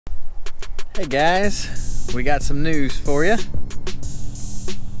Hey guys, we got some news for you.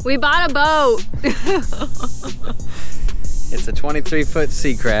 We bought a boat. It's a 23-foot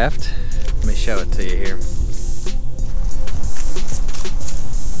Seacraft. Let me show it to you here.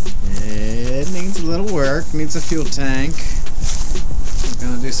 It needs a little work, needs a fuel tank. I'm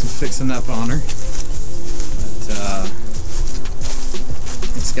gonna do some fixing up on her. But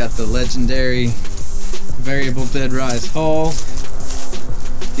it's got the legendary variable bed rise hull,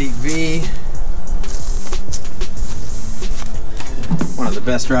 deep V. One of the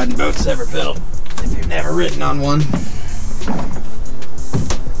best riding boats ever built, if you've never ridden on one.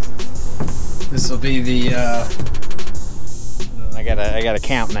 This will be the, I gotta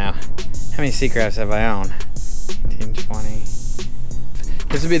count now. How many Seacrafts have I owned? 18, 20.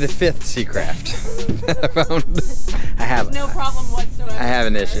 This will be the 5th Seacraft that I've owned. I have. There's no problem whatsoever. I have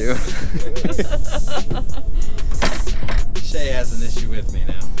an issue. Shay has an issue with me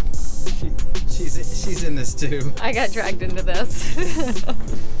now. She's in this too. I got dragged into this. So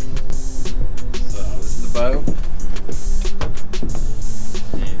this is the boat.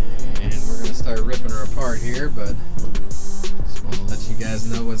 And we're going to start ripping her apart here, but just want to let you guys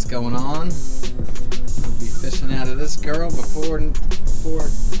know what's going on. We'll be fishing out of this girl before in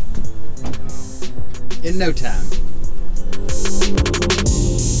no time.